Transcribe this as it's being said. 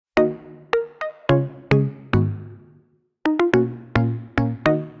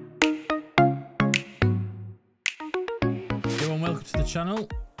and welcome to the channel.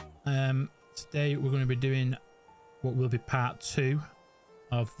 Today we're going to be doing what will be part 2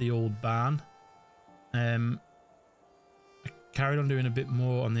 of the old barn. I carried on doing a bit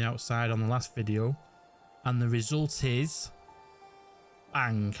more on the outside on the last video, and the result is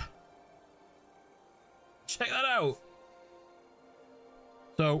bang. Check that out.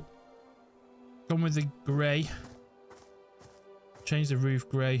 So gone with the grey, changed the roof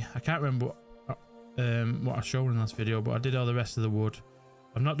grey. I can't remember what I showed in the last video, but I did all the rest of the wood.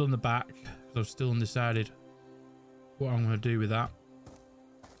 I've not done the back because I'm still undecided what I'm going to do with that.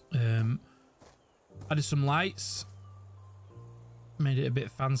 I did some lights, made it a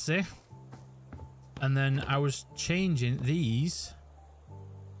bit fancy, and then I was changing these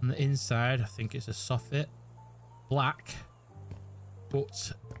on the inside. I think it's a soffit black,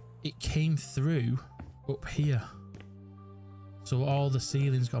 but it came through up here, so all the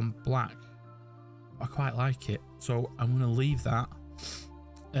ceiling's gone black. I quite like it, so I'm going to leave that.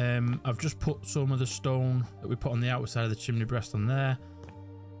 I've just put some of the stone that we put on the outside of the chimney breast on there,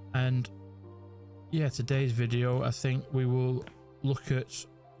 and yeah, today's video I think we will look at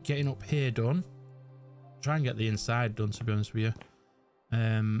getting up here done, try and get the inside done, to be honest with you,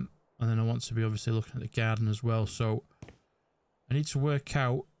 and then I want to be obviously looking at the garden as well. So I need to work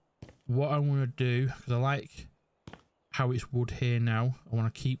out what I want to do, because I like how it's wood here now. I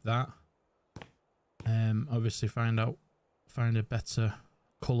want to keep that. Obviously find a better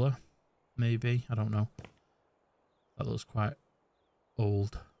colour, maybe, I don't know. That looks quite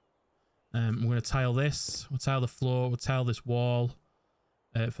old. I'm going to tile this, we'll tile the floor, we'll tile this wall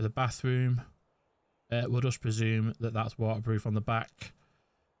for the bathroom. We'll just presume that that's waterproof on the back,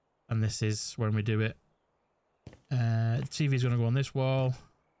 and this is when we do it. The TV is going to go on this wall,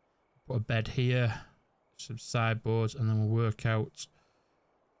 put a bed here, some sideboards, and then we'll work out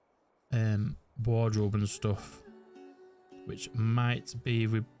wardrobe and stuff, which might be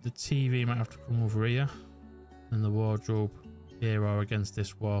with the TV might have to come over here, and the wardrobe here or against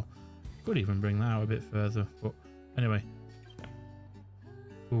this wall. Could even bring that out a bit further, but anyway,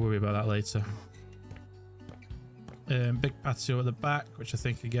 we'll worry about that later. Big patio at the back, which I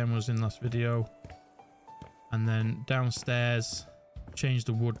think again was in last video, and then downstairs change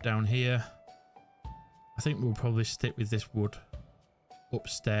the wood down here. I think we'll probably stick with this wood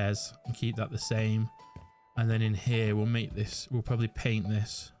upstairs and keep that the same, and then in here we'll make this, we'll probably paint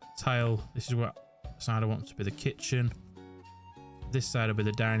this tile. This is what side I want to be the kitchen, this side will be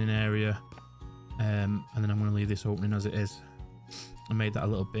the dining area, and then I'm going to leave this opening as it is. I made that a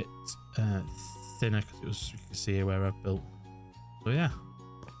little bit thinner because it was, you can see here where I've built. So yeah,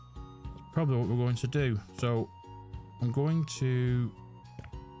 that's probably what we're going to do. So I'm going to,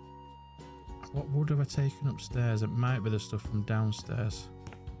 what wood have I taken upstairs? It might be the stuff from downstairs.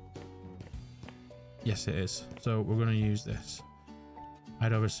 Yes, it is. So we're going to use this.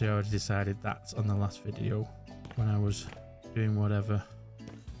 I'd obviously already decided that on the last video when I was doing whatever.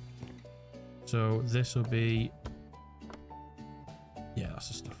 So this will be, yeah, that's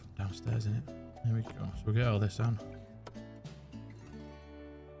the stuff from downstairs, isn't it? There we go. So we'll get all this on.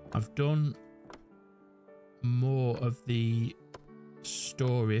 I've done more of the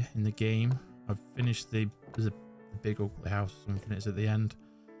story in the game. I've finished there's a big ugly house or something, it's at the end,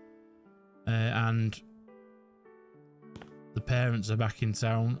 and the parents are back in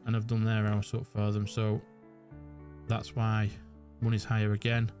town, and I've done their house up for them, so that's why money's higher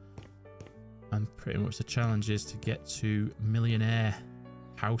again. And pretty much the challenge is to get to millionaire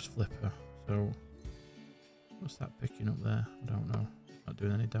house flipper. So what's that picking up there? I don't know, not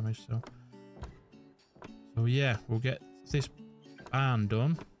doing any damage. So yeah, we'll get this barn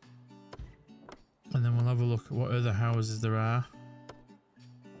done, and then we'll have a look at what other houses there are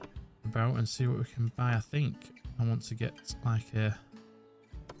about and see what we can buy. I think I want to get like a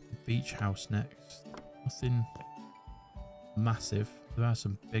beach house next. Nothing massive. There are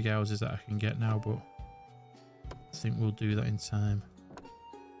some big houses that I can get now, but I think we'll do that in time.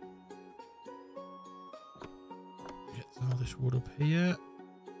 Get all this wood up here.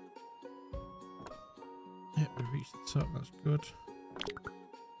 Yep, we reached the top, that's good.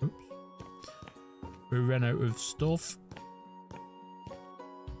 Oops. We ran out of stuff.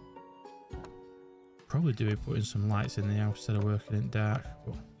 Probably do it putting some lights in the house instead of working in dark,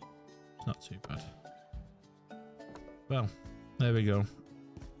 but it's not too bad. Well, there we go.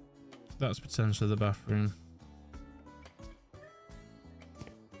 That's potentially the bathroom.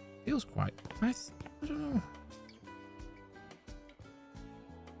 Feels quite nice. I don't know.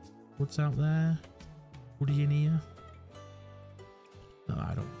 What's out there? Woody in here? No,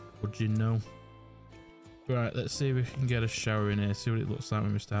 I don't. Would you know? Right, let's see if we can get a shower in here. See what it looks like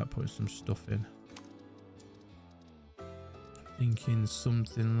when we start putting some stuff in. Thinking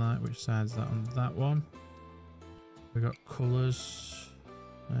something like, which side's that on that one? We got colours.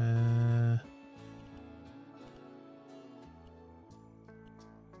 Go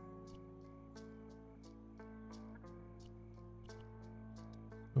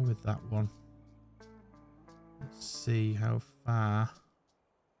with that one. Let's see how far.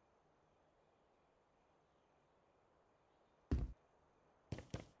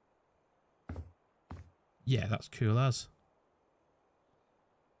 Yeah, that's cool as.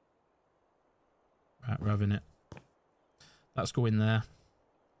 Right, we're having it. Let's go in there.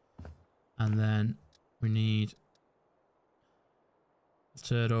 And then we need a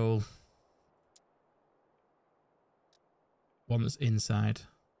turtle. One that's inside.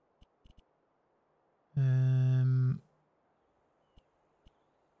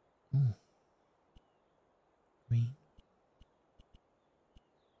 Ooh. Green.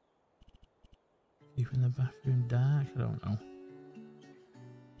 Keeping the bathroom dark? I don't know.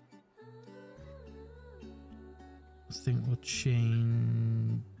 I think we'll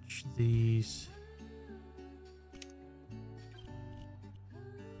change these.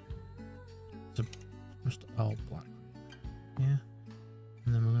 To just all black. Yeah.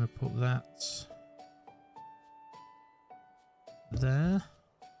 And then we're going to put that there.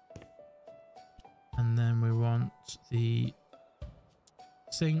 And then we want the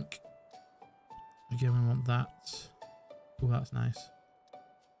sink. Again, we want that. Oh, that's nice.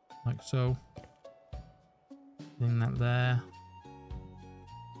 Like so. Bring that there.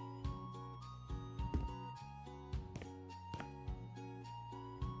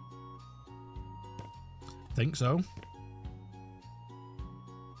 Think so.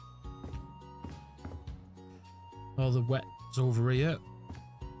 All the wet's over here.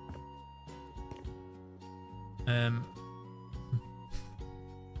 And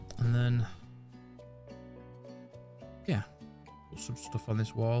then yeah, put some stuff on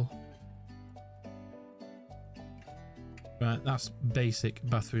this wall. Right, that's basic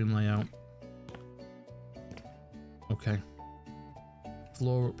bathroom layout. Okay.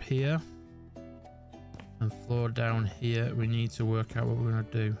 Floor up here and floor down here. We need to work out what we're going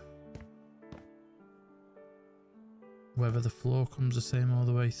to do. Whether the floor comes the same all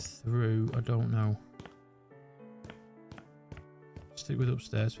the way through, I don't know. Stick with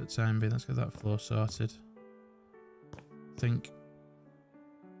upstairs for the time being. Let's get that floor sorted. I think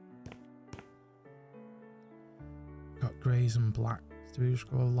got greys and black. Do we just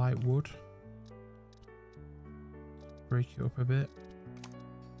go light wood? Break it up a bit.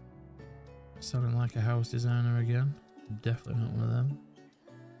 Sounding like a house designer again. Definitely not one of them.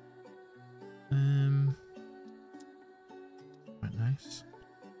 Quite nice.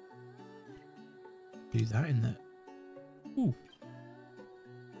 Do that in there. Ooh.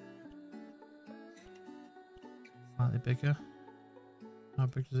 Slightly bigger. How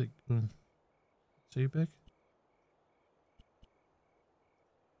big does it go? Too big?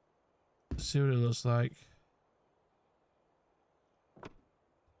 Let's see what it looks like.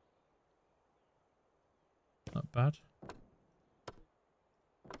 Not bad.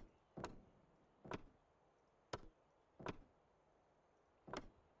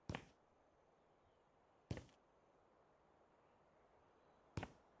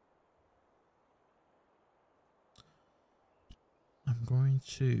 I'm going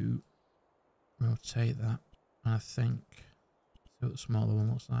to rotate that, and I think see what the smaller one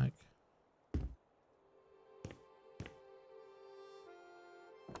looks like.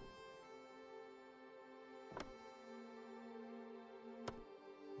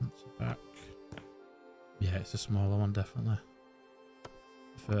 That's back. Yeah, it's a smaller one, definitely.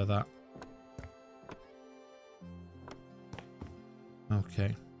 Prefer that.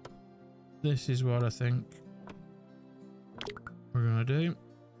 Okay. This is what I think we're gonna do.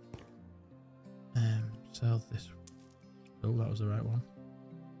 Sell this. Oh, that was the right one.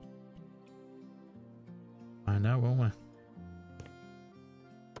 Find out, won't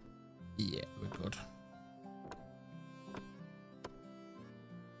we? Yeah, we're good.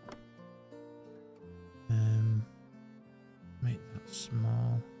 Make that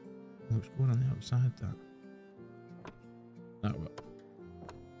small. Oh, it's going on the outside. That will.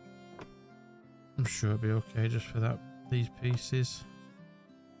 I'm sure it'll be okay just for that. These pieces.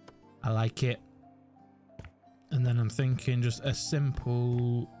 I like it. And then I'm thinking just a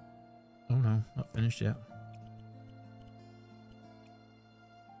simple. Oh no, not finished yet.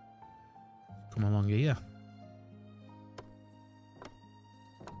 Come along here.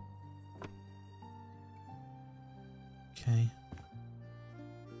 Okay.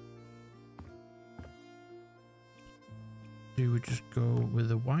 Do we just go with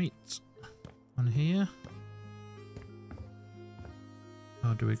the white on here?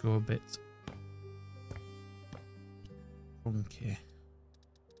 Or do we go a bit funky?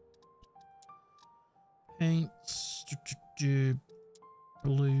 Paints,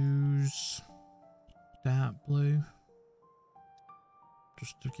 blues, dark blue,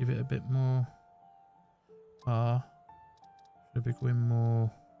 just to give it a bit more. Or should we be going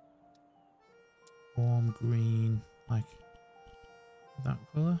more warm green, like that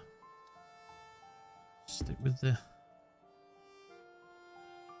colour? Stick with the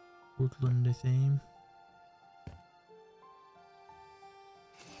woodlandy theme.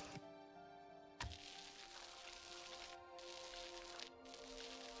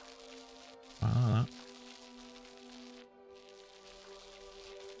 I like that.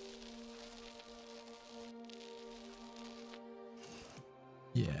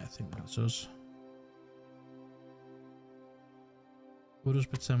 Yeah, I think that's us. We'll just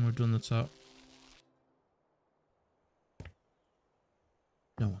pretend we've done the top.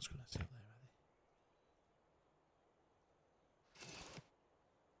 No one's going to sit there, are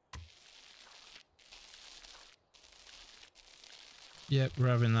they? Yep, we're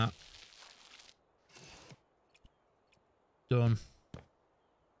having that. Done.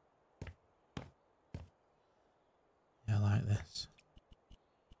 Yeah, I like this.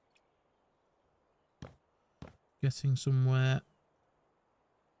 Getting somewhere.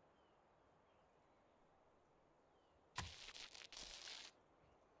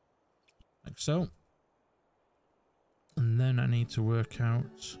 Like so. And then I need to work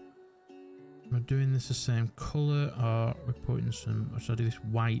out, am I doing this the same colour, or we're putting some, or should I do this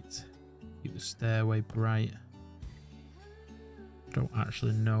white? Keep the stairway bright. Don't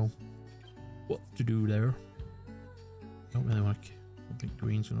actually know what to do there. Don't really like it. I don't think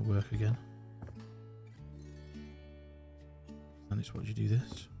green's gonna work again. And it's what do you do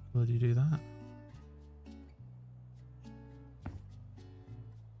this? Where do you do that?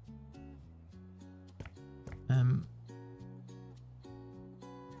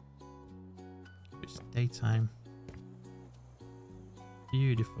 It's daytime.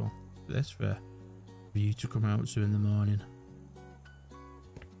 Beautiful. This for you to come out to in the morning.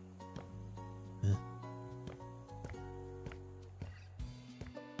 Yeah.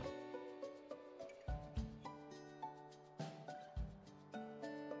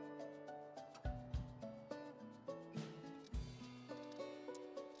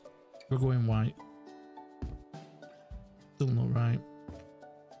 We're going white. Still not right.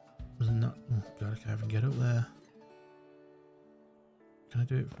 Wasn't that? Oh god, I can't even get up there. Can I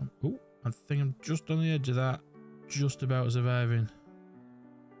do it from? Oh, I think I'm just on the edge of that. Just about surviving.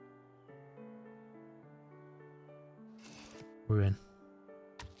 We're in.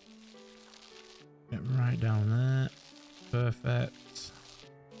 Get right down there. Perfect.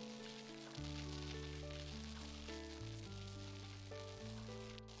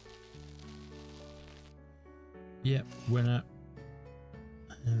 Yep, winner.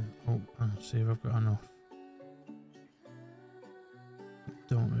 Oh, I'll see if I've got enough.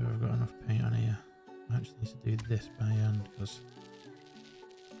 Don't know if I've got enough paint on here. I actually need to do this by hand because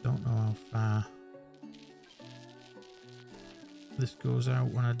I don't know how far this goes out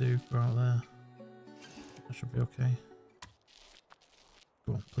when I do go out there. That should be okay.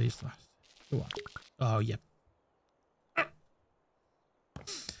 Go on, please last. Go on. Oh, yep.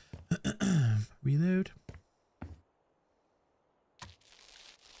 Reload.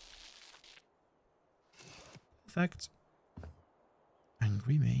 Perfect.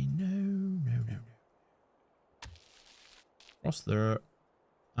 Angry main. No. Across there.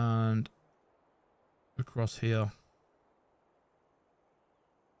 And across here.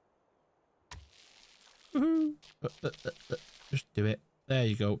 Woohoo! Just do it. There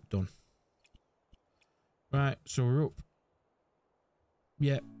you go. Done. Right, so we're up.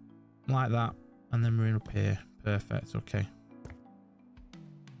 Yep. Like that. And then we're in up here. Perfect. Okay.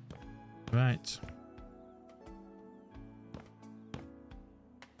 Right.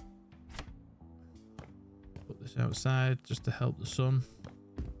 Put this outside just to help the sun.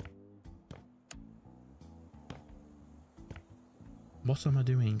 What am I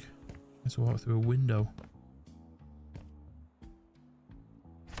doing? Let's walk through a window.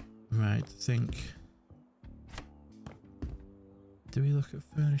 Right, think. Do we look at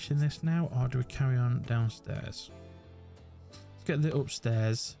furnishing this now, or do we carry on downstairs? Let's get the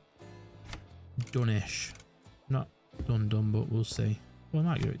upstairs done-ish. Not done, but we'll see. Well,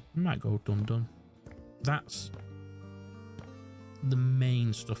 we might go done. That's the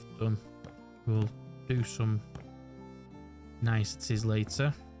main stuff done. We'll do some niceties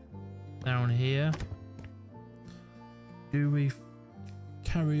later. Down here, do we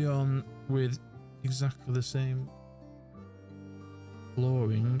carry on with exactly the same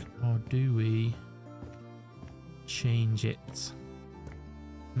flooring or do we change it?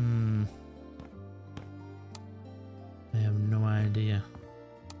 I have no idea.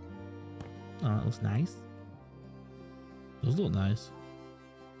 Oh, that looks nice. Does look nice.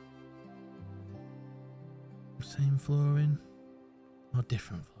 Same flooring or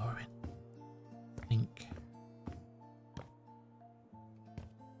different flooring? I think.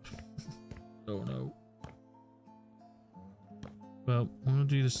 Don't know. Well, I'm gonna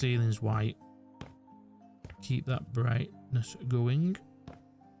do the ceilings white. Keep that brightness going.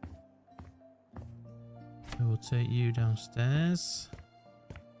 I will take you downstairs.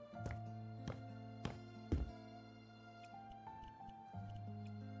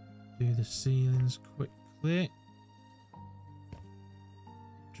 Do the ceilings quickly.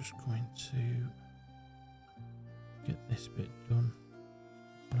 Just going to get this bit done.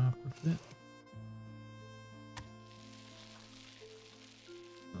 An awkward bit.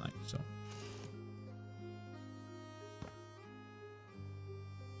 Like so.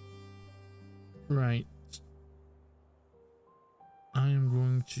 Right. I am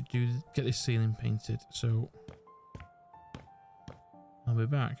going to get this ceiling painted, so I'll be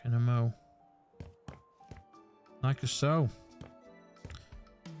back in a mo. Like so.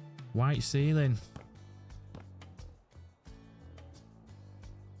 White ceiling.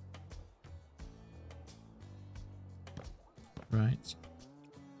 Right.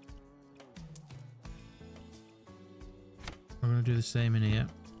 We're going to do the same in here.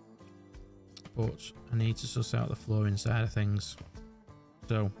 But I need to suss out the flooring side of things.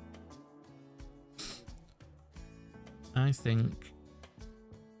 So I think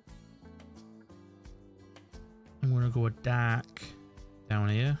I'm going to go a dark down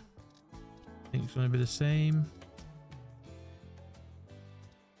here. I think it's going to be the same.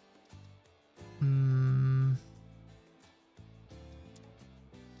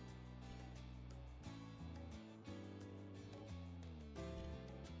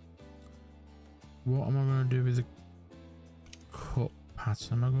 What am I going to do with the cut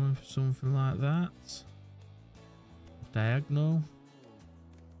pattern? Am I going for something like that? Diagonal?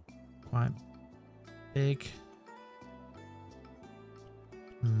 Quite big?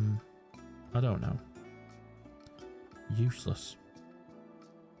 I don't know. Useless.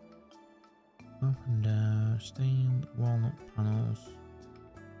 Up and down. Stained walnut panels.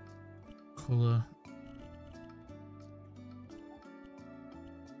 Colour.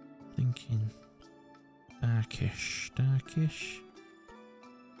 Thinking. Darkish. Darkish.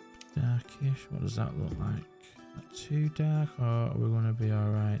 Darkish. What does that look like? Not too dark, or are we going to be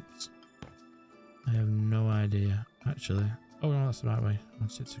alright? I have no idea. Actually. Oh no, that's the right way. I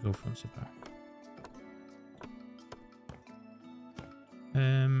want it to go front to back.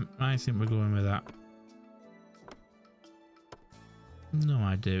 I think we're going with that. No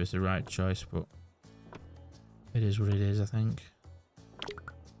idea if it's the right choice, but it is what it is, I think.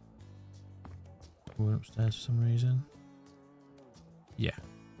 Going upstairs for some reason. Yeah.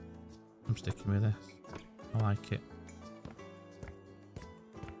 I'm sticking with this. I like it.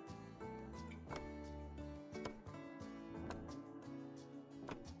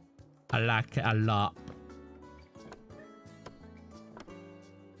 I like it a lot.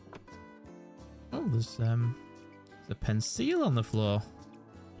 Oh, there's a pencil on the floor.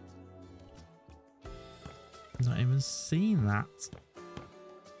 Not even seen that.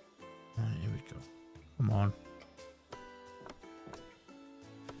 Right, here we go. Come on.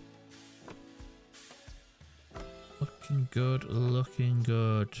 Looking good, looking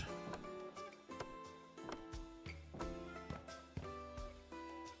good.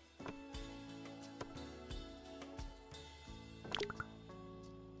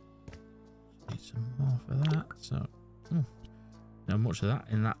 Need some more for that. So, not much of that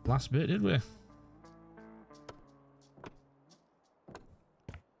in that last bit, did we?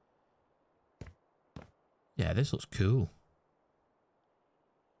 Yeah, this looks cool.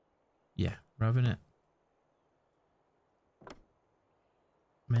 Yeah, we're having it.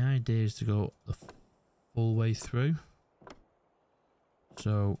 My idea is to go the full way through.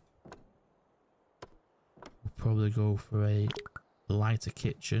 So we'll probably go for a lighter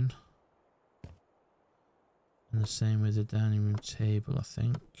kitchen. And the same with the dining room table, I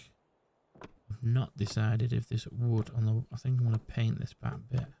think. I've not decided if this wood on the... I think I'm going to paint this back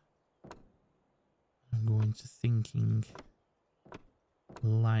bit. I'm going to thinking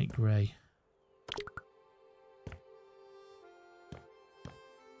light grey.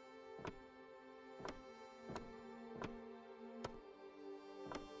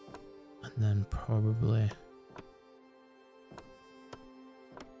 And then probably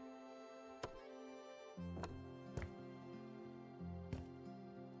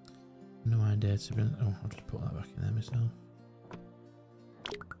idea to be. Oh, I'll just put that back in there myself.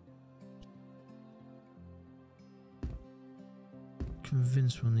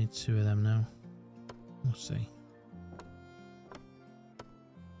 Convinced we'll need 2 of them now. We'll see.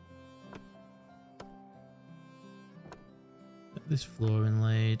 Get this flooring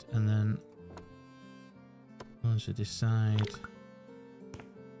laid, and then once we decide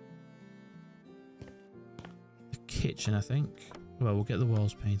the kitchen, I think. Well, we'll get the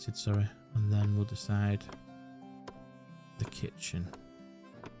walls painted, sorry, and then we'll decide the kitchen.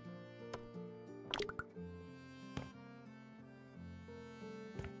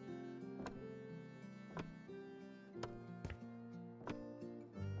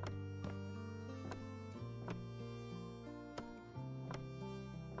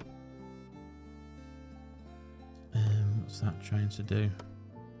 What's that trying to do?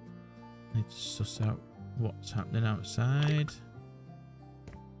 Need to suss out what's happening outside.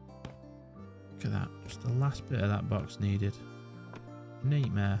 Look at that. Just the last bit of that box needed.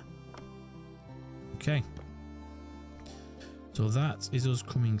 Nightmare. Okay. So that is us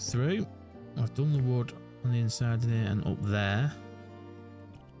coming through. I've done the wood on the inside there and up there.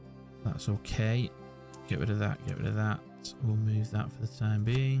 That's okay. Get rid of that. Get rid of that. We'll move that for the time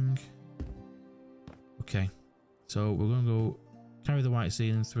being. Okay. So we're going to go carry the white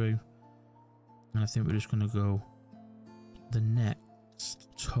ceiling through. And I think we're just going to go the next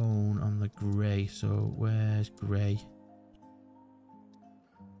tone on the grey. So where's grey?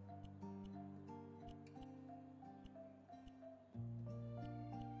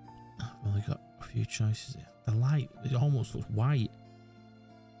 I've only got a few choices here. The light, it almost looks white.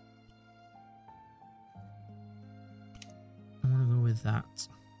 I want to go with that.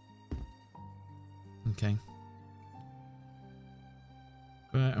 Okay.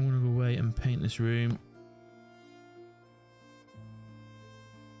 Right, I'm going to go away and paint this room.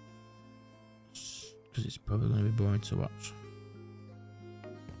 Because it's probably going to be boring to watch.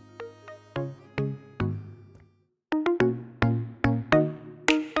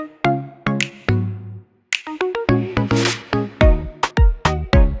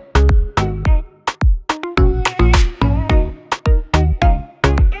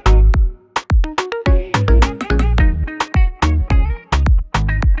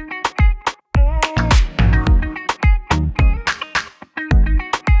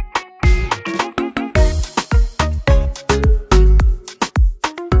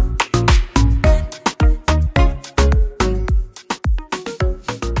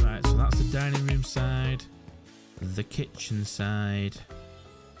 The kitchen side,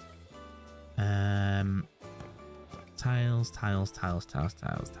 tiles.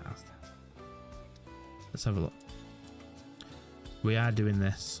 Let's have a look. We are doing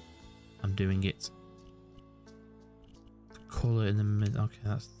this. I'm doing it. Colour in the middle. Okay,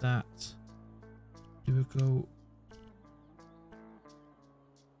 that's that. Do we go?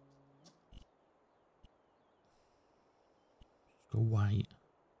 Go white.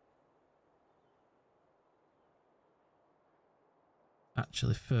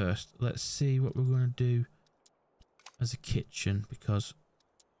 Actually, first, let's see what we're going to do as a kitchen, because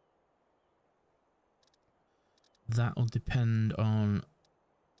that will depend on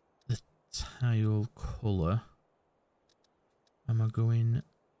the tile colour. Am I going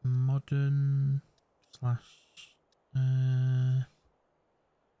modern slash... is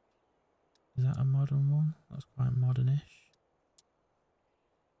that a modern one? That's quite modernish.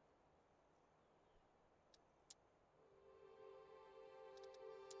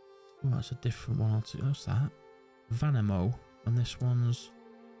 Oh, that's a different one altogether. What's that? Vanamo. And this one's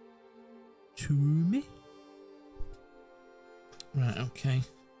Toomey. Right, okay.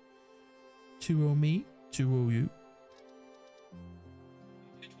 2-0 me, 2-0 you.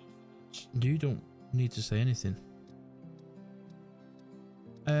 You don't need to say anything.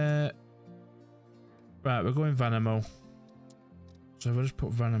 Right, we're going Vanamo. So if I just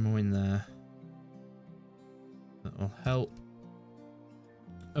put Vanamo in there, that'll help.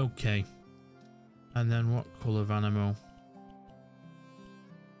 Okay. And then what colour Vanamo?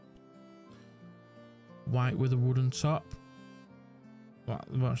 White with a wooden top.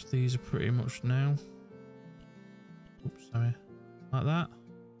 Watch, these are pretty much now. Oops, sorry. Like that.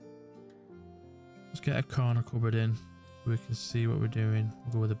 Let's get a corner cupboard in so we can see what we're doing.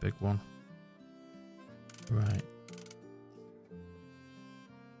 We'll go with a big one. Right.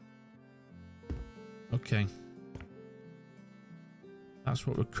 Okay. That's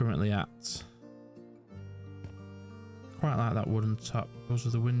what we're currently at. Quite like that wooden top. Those are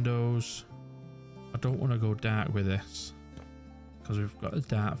the windows. I don't want to go dark with this because we've got a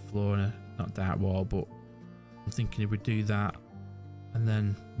dark floor and a not dark wall, but I'm thinking if we do that, And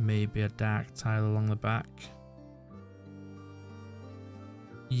then maybe a dark tile along the back.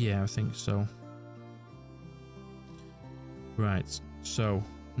 Yeah, I think so. Right, so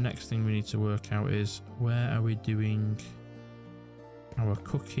next thing we need to work out is where are we doing our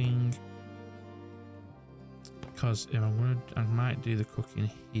cooking? Because if I'm gonna, I might do the cooking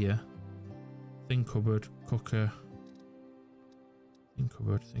here. Thin cupboard, cooker. Thin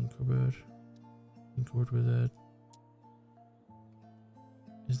cupboard, thin cupboard. Thin cupboard with a...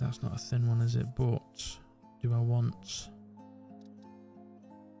 That's not a thin one, is it? But do I want...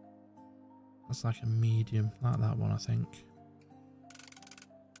 That's like a medium, like that one, I think.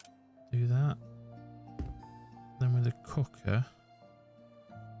 Do that. Then with the cooker,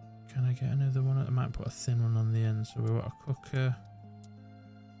 can I get another one? I might put a thin one on the end. So we want a cooker.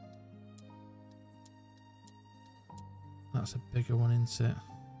 That's a bigger one, isn't it?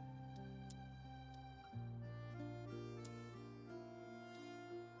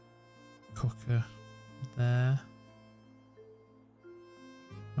 Cooker there.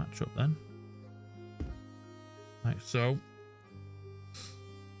 Match up then. Like so.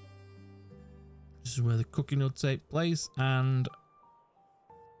 This is where the cooking will take place, and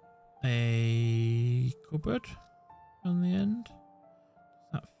a cupboard on the end. Does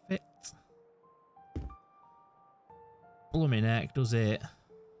that fit? Blooming heck, does it?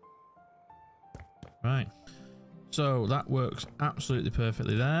 Right. So that works absolutely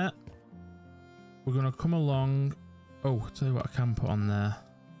perfectly there. We're going to come along. Oh, I'll tell you what I can put on there.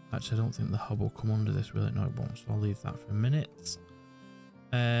 Actually, I don't think the hub will come under this, will it? No, it won't. So I'll leave that for a minute.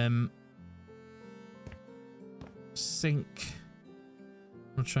 Sink.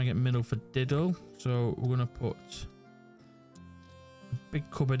 I'm going to try and get middle for diddle. So we're going to put a big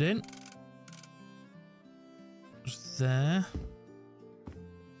cupboard in. Just there.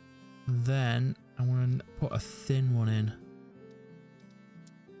 Then I'm going to put a thin one in.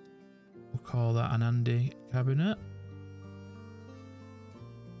 We'll call that an Andy cabinet.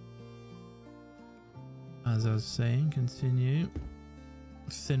 As I was saying, continue.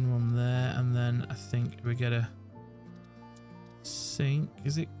 Thin one there, and then I think we get a sink.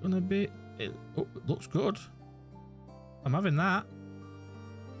 Is it gonna be? It looks good. I'm having that.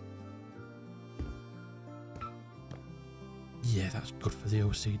 Yeah, that's good for the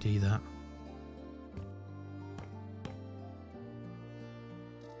OCD, that.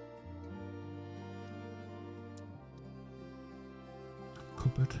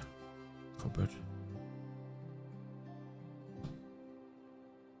 Cupboard. Cupboard.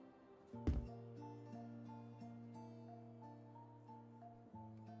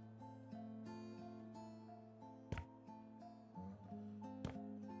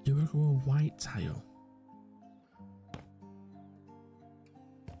 Do we go a white tile?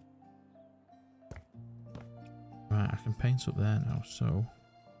 Right, I can paint up there now, so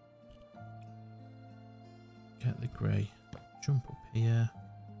get the grey, jump up here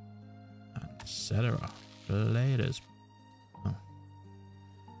and set her off. Laters. Oh,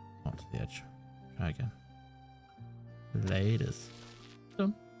 not to the edge. Try again. Laters.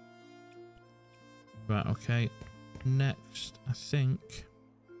 Done. Right, okay. Next, I think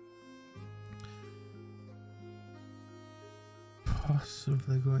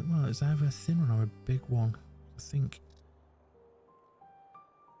possibly going, well, it's either a thin one or a big one. I think.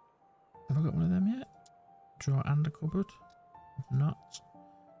 Have I got one of them yet? Drawer and a cupboard? If not,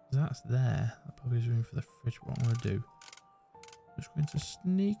 that's there. That probably is room for the fridge. What I'm going to do, I'm just going to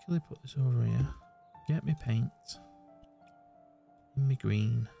sneakily put this over here. Get me paint. Me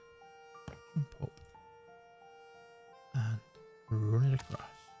green. Jump up. And run it across.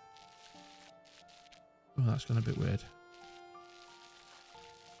 Oh, that's gone a bit weird.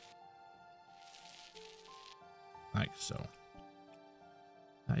 Like so.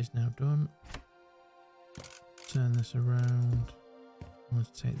 That is now done. Turn this around. I'm going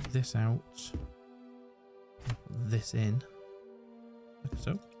to take this out. Put this in. Like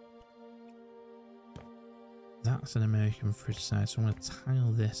so. That's an American fridge size, so I'm going to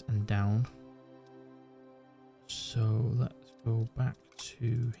tile this and down. So let's go back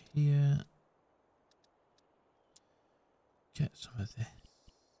to here. Get some of this.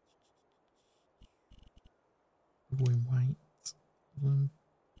 Going white. Going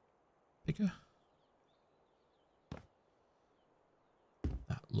bigger.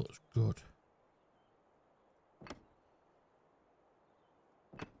 That looks good.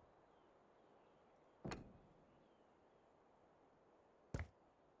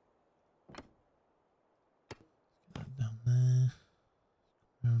 Get that down there.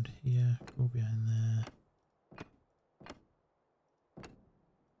 Around here. Go behind there.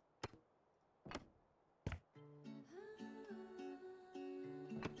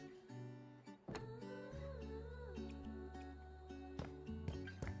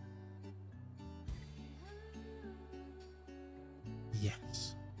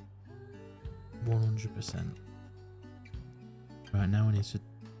 Yes. 100%. Right, now I need to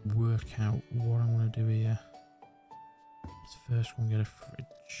work out what I want to do here. Let's first go and get a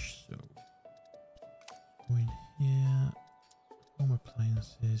fridge. So, go in here. Home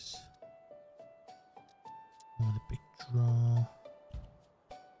appliances. With a big drawer.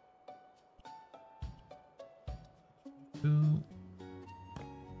 Cool.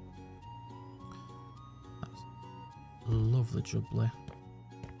 That's lovely jubbly.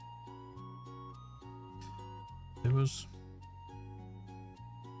 There was...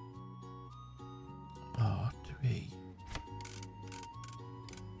 Oh, do we?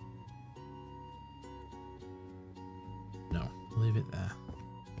 No, leave it there.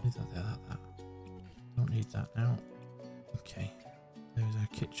 Leave that there, that. Don't need that now. Okay, there's our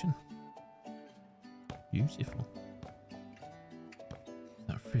kitchen. Beautiful.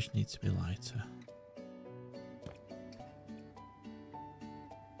 That fridge needs to be lighter.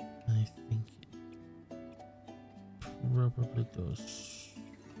 I think it probably does.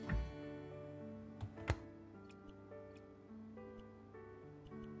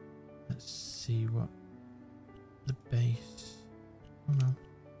 Let's see what the base. Oh no.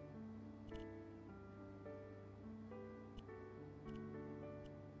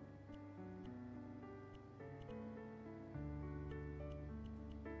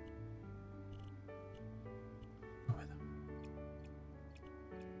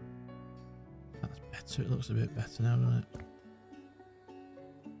 So it looks a bit better now, doesn't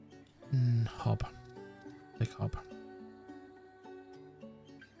it? Hob. Big hob.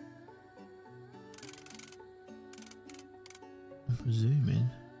 I'm presuming.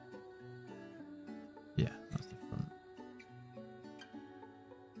 Yeah, that's the front.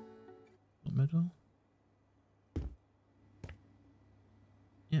 Middle.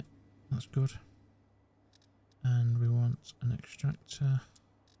 Yeah, that's good. And we want an extractor.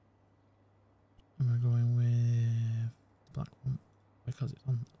 And we're going with black one because it's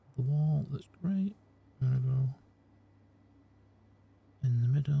on the wall. That's great. We're going to go in the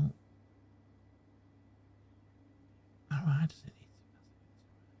middle. How high does it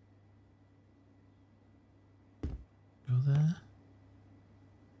need to go there?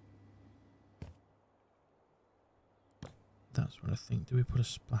 That's what I think. Do we put a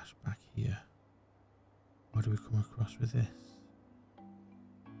splash back here? Or do we come across with this?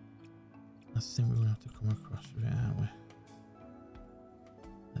 I think we're going to have to come across with it, aren't we?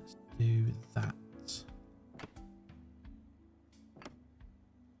 Let's do that.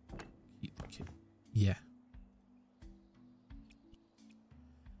 Keep the kit. Yeah.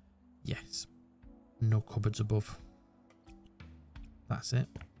 Yes. No cupboards above. That's it.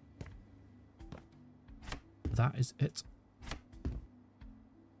 That is it.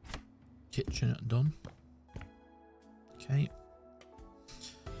 Kitchen done. Okay.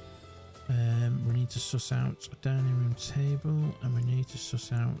 We need to suss out a dining room table, and we need to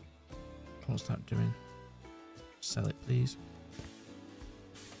suss out, what's that doing? Sell it, please.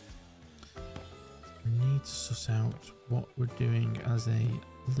 We need to suss out what we're doing as a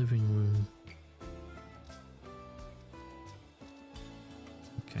living room.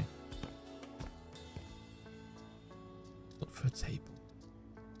 Okay. Look for a table.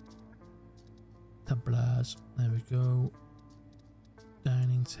 Tablers. There we go.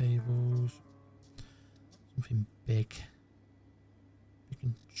 Dining tables. Something big. Big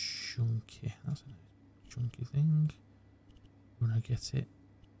and chunky. That's a nice chunky thing. We're gonna get it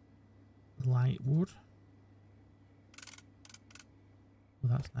light wood.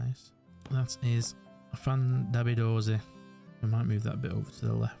 Well, that's nice. That is a fan dabby dozy. I might move that a bit over to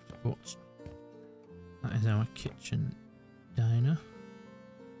the left, but that is our kitchen diner.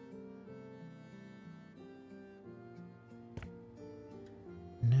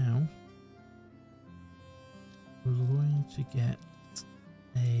 Now we're going to get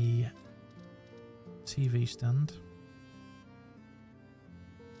a TV stand.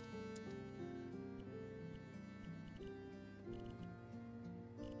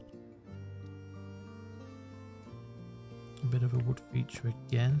 A bit of a wood feature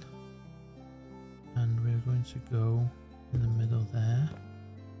again, and we're going to go in the middle there,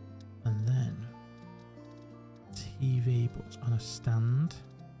 and then TV but on a stand.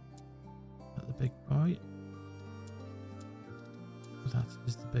 The big boy. That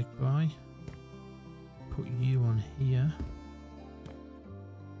is the big boy. Put you on here.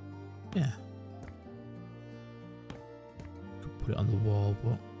 Yeah. Could put it on the wall,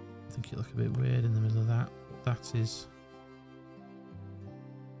 but I think it look a bit weird in the middle of that. That is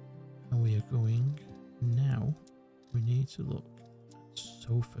how we are going. Now we need to look at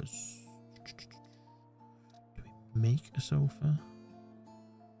sofas. Do we make a sofa?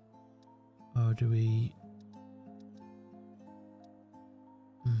 Or do we...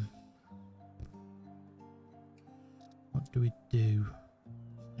 What do we do?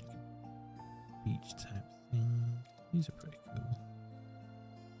 Like a beach type thing. These are pretty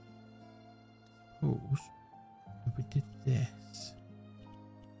cool. Suppose if we did this.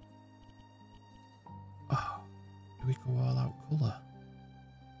 Oh, do we go all out colour?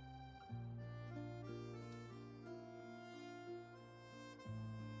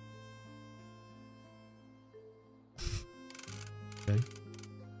 Okay.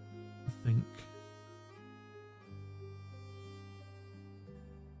 I think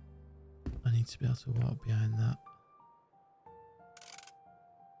I need to be able to walk behind that.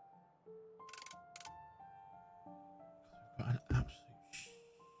 We've got an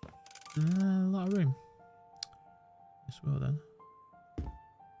absolute lot of room. As well then.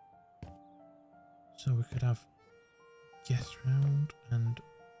 So we could have guest round and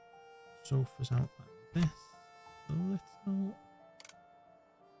sofas out like this. A little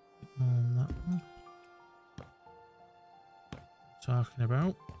bit more on that one. Talking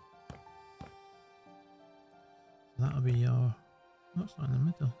about. That'll be your... That's not in the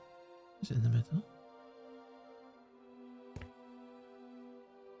middle. Is it in the middle?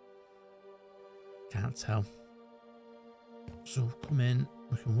 Can't tell. So come in.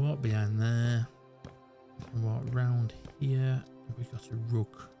 We can walk behind there. We can walk round here. We got a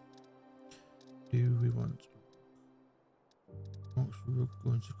rug. Do we want... What's the rug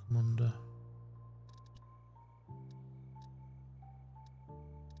going to come under?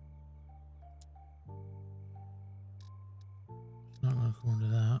 It's not going to come under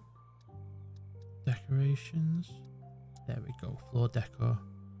that. Decorations. There we go. Floor decor.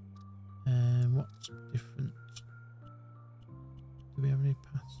 What's different? Do we have any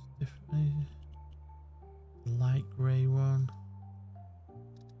paths differently? Light grey one.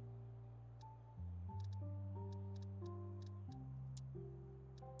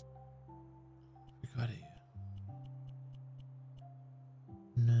 We got it here.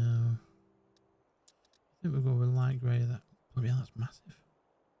 No. I think we'll go with light grey. That bloody hell, that's massive.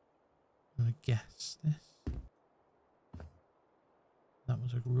 I'm gonna guess this. That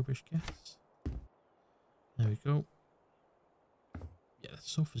was a rubbish guess. There we go. Yeah, the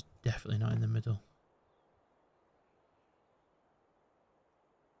sofa's definitely not in the middle.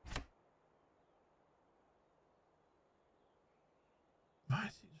 Why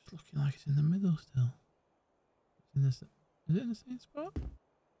is it just looking like it's in the middle still? It's in this, is it in the same spot?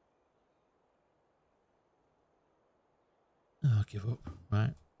 Oh, I'll give up.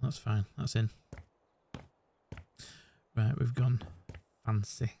 Right, that's fine. That's in. Right, we've gone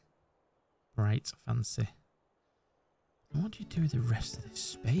fancy. Bright fancy. What do you do with the rest of this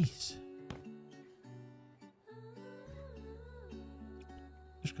space?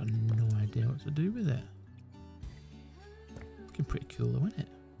 Just got no idea what to do with it. Looking pretty cool though, isn't it?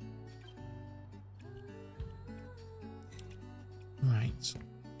 Right.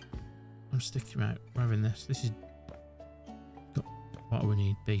 I'm sticking out. We're having this. This is got what we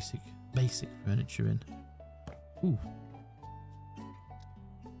need. Basic furniture in. Ooh.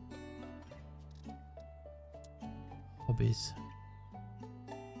 Hobbies.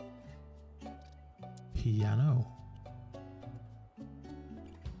 Piano.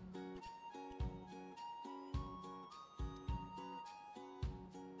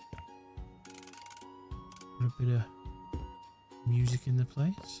 Put a bit of music in the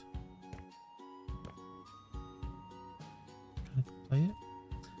place. Trying to play it.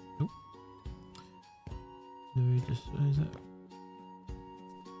 Nope. Do we just, is it?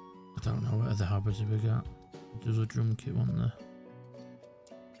 I don't know what other hobbies have we got. There's a drum kit one there.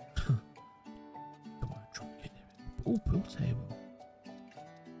 Don't want a drum kit. Oh, pool table.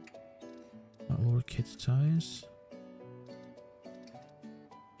 Got a lot of kids' toys.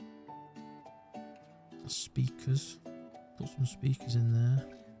 Speakers. Put some speakers in there.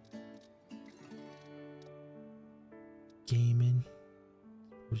 Gaming.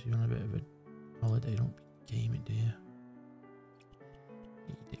 Suppose you're on a bit of a holiday, don't be gaming, do you?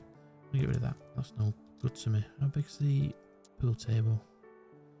 Yeah, you do. I'll get rid of that. That's no good to me. How big's the pool table?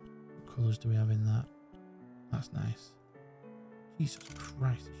 What colours do we have in that? That's nice. Jesus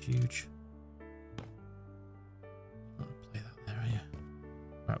Christ, it's huge. Not gonna play that there, are you?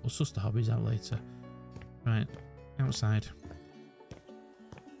 Right, we'll suss the hobbies out later. Right, outside.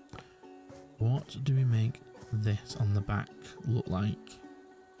 What do we make this on the back look like?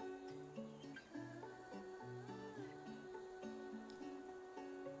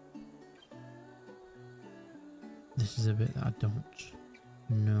 This is a bit that I don't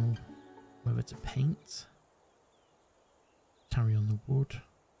know whether to paint. Carry on the wood.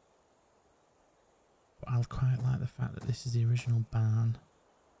 But I quite like the fact that this is the original barn,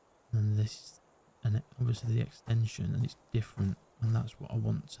 and this, and obviously the extension, and it's different, and that's what I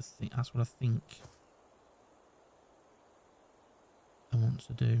want to think. That's what I think I want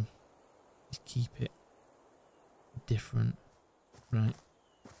to do, is keep it different. Right,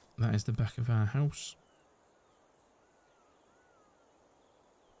 that is the back of our house.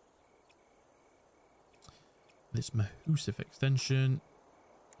 This massive extension.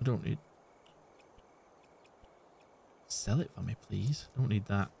 I don't need. Sell it for me, please. Don't need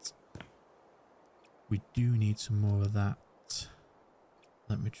that. We do need some more of that.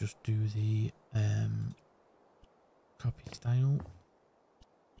 Let me just do the copy style.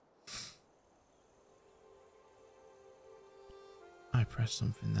 I press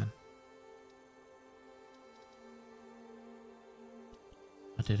something then.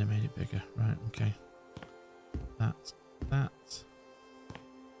 I did, I made it bigger. Right, okay. That.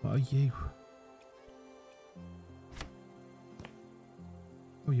 What are you?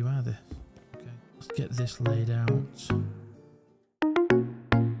 Oh, you are this. Okay. Let's get this laid out.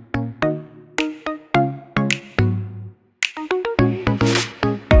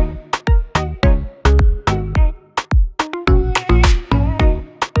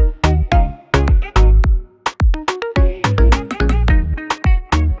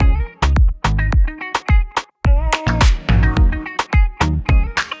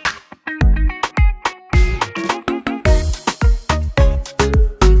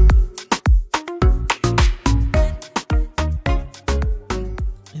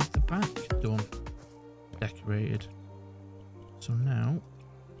 Decorated. So now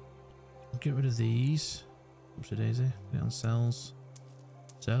I'll get rid of these. Oopsie daisy. Put it on cells.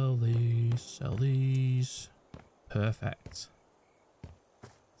 Sell these. Sell these. Perfect. I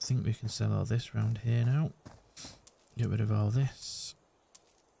think we can sell all this around here now. Get rid of all this.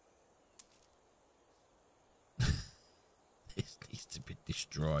 This needs to be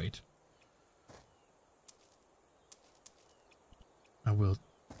destroyed. I will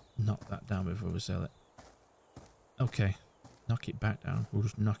knock that down before we sell it. Okay, knock it back down. We'll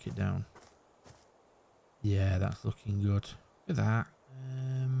just knock it down. Yeah, that's looking good. Look at that.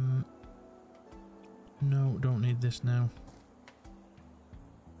 No, don't need this now.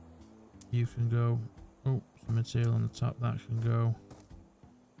 You can go. Oh, some material on the top. That can go.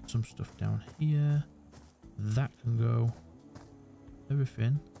 Some stuff down here. That can go.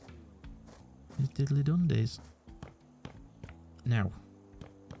 Everything is diddly dundies. Now,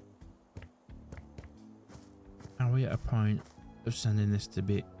 are we at a point of sending this to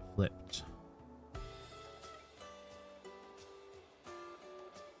be flipped?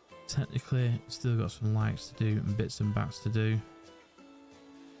 Technically, still got some lights to do and bits and bats to do.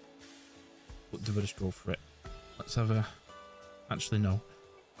 But do we just go for it? Let's have a... Actually, no.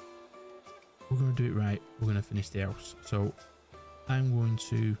 We're going to do it right. We're going to finish the house. So, I'm going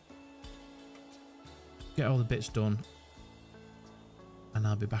to get all the bits done. And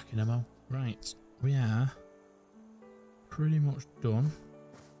I'll be back in a mo. Right, we are pretty much done.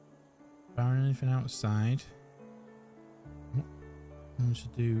 Barring anything outside. I'm going to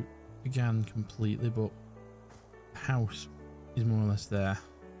do again completely, but the house is more or less there.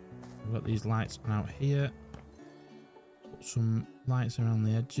 We've got these lights on out here. Put some lights around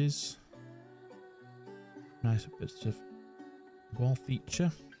the edges. Nice bits of wall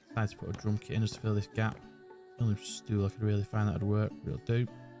feature. Decided to put a drum kit in just to fill this gap. The only stool I could really find that would work. Will do.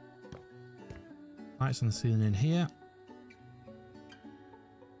 Lights on the ceiling in here.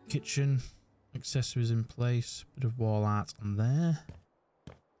 Kitchen accessories in place. Bit of wall art on there.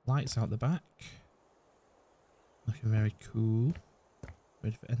 Lights out the back. Looking very cool.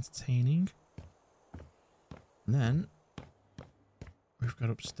 Ready for entertaining. And then we've got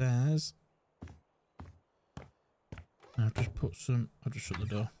upstairs. And I've just put some. I'll just shut the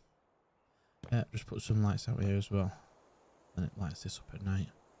door. Yeah, just put some lights out here as well. And it lights this up at night.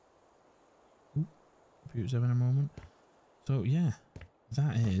 Ooh, computer's having a moment. So yeah,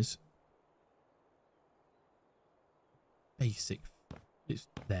 that is basic. It's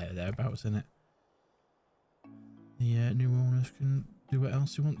thereabouts, isn't it? The new owners can do what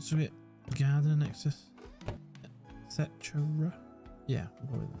else they want to it. Garden and excess, etc. Yeah,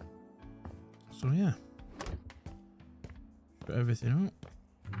 we'll go with that. So yeah, put everything up.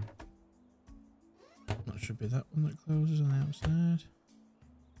 That should be that one that closes on the outside.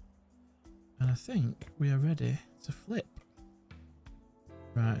 And I think we are ready to flip.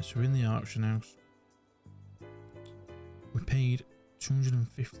 Right, so we're in the auction house. We paid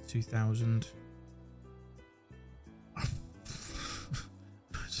 252,000.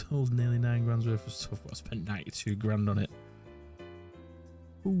 Sold nearly 9 grand's worth of stuff, but I spent 92 grand on it.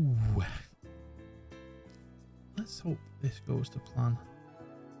 Ooh. hope this goes to plan.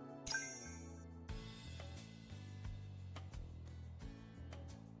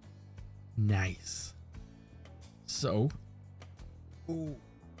 Nice. So, ooh.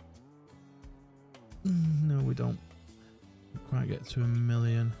 No, we don't quite get to 1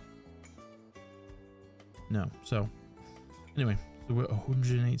 million. No. So, anyway, so we're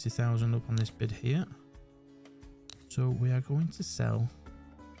 180,000 up on this bid here. So we are going to sell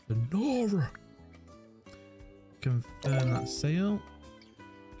the Nora. Confirm that sale.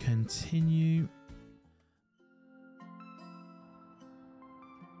 Continue.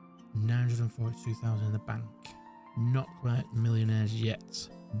 942,000 in the bank. Not quite millionaires yet,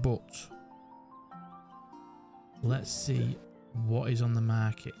 but let's see what is on the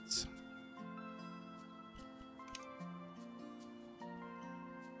market.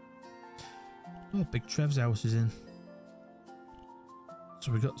 Oh, Big Trev's house is in.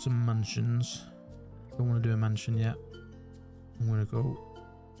 So we got some mansions. Don't want to do a mansion yet. I'm going to go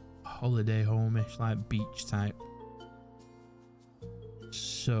holiday home-ish, like beach type.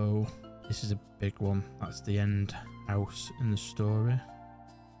 So this is a big one. That's the end house in the story.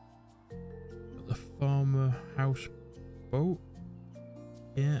 Got the former house boat.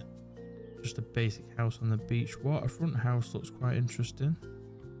 Yeah, just a basic house on the beach. Waterfront house looks quite interesting.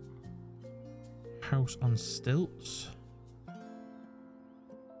 House on stilts.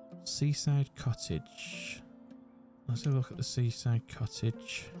 Seaside cottage. Let's have a look at the seaside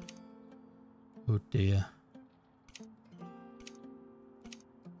cottage. Oh dear.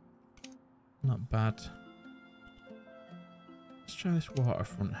 Not bad. Let's try this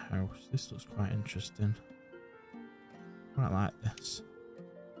waterfront house. This looks quite interesting. Quite like this.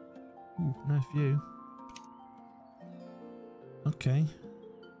 Ooh, nice view. Okay.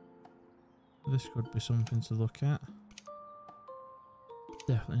 This could be something to look at.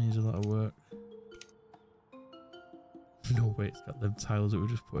 Definitely needs a lot of work. No way, it's got them tiles that we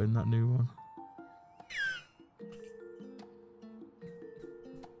just put in that new one.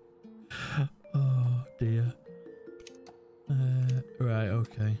 Oh dear. Right,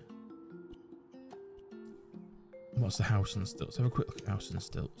 okay. What's the house on stilts? Have a quick look at house on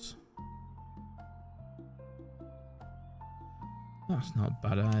stilts. That's not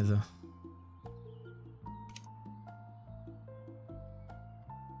bad either.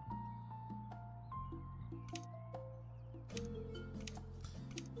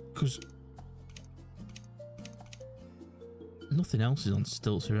 Because nothing else is on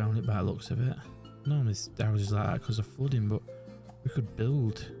stilts around it by the looks of it. Normally houses like that because of flooding, but we could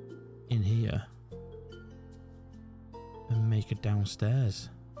build in here and make a downstairs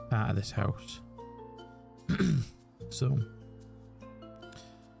part of this house. So,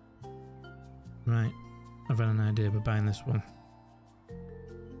 right, I've had an idea. We're buying this one.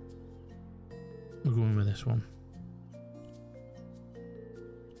 We're going with this one.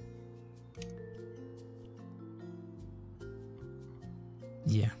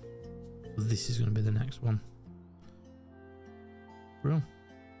 Yeah, this is going to be the next one. Bro.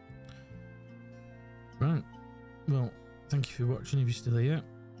 Right. Well, thank you for watching if you're still here.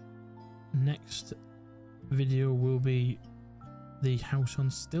 Next video will be the house on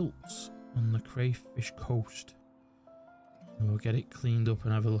stilts on the Crayfish Coast. And we'll get it cleaned up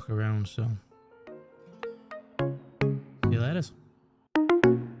and have a look around. So, see you later.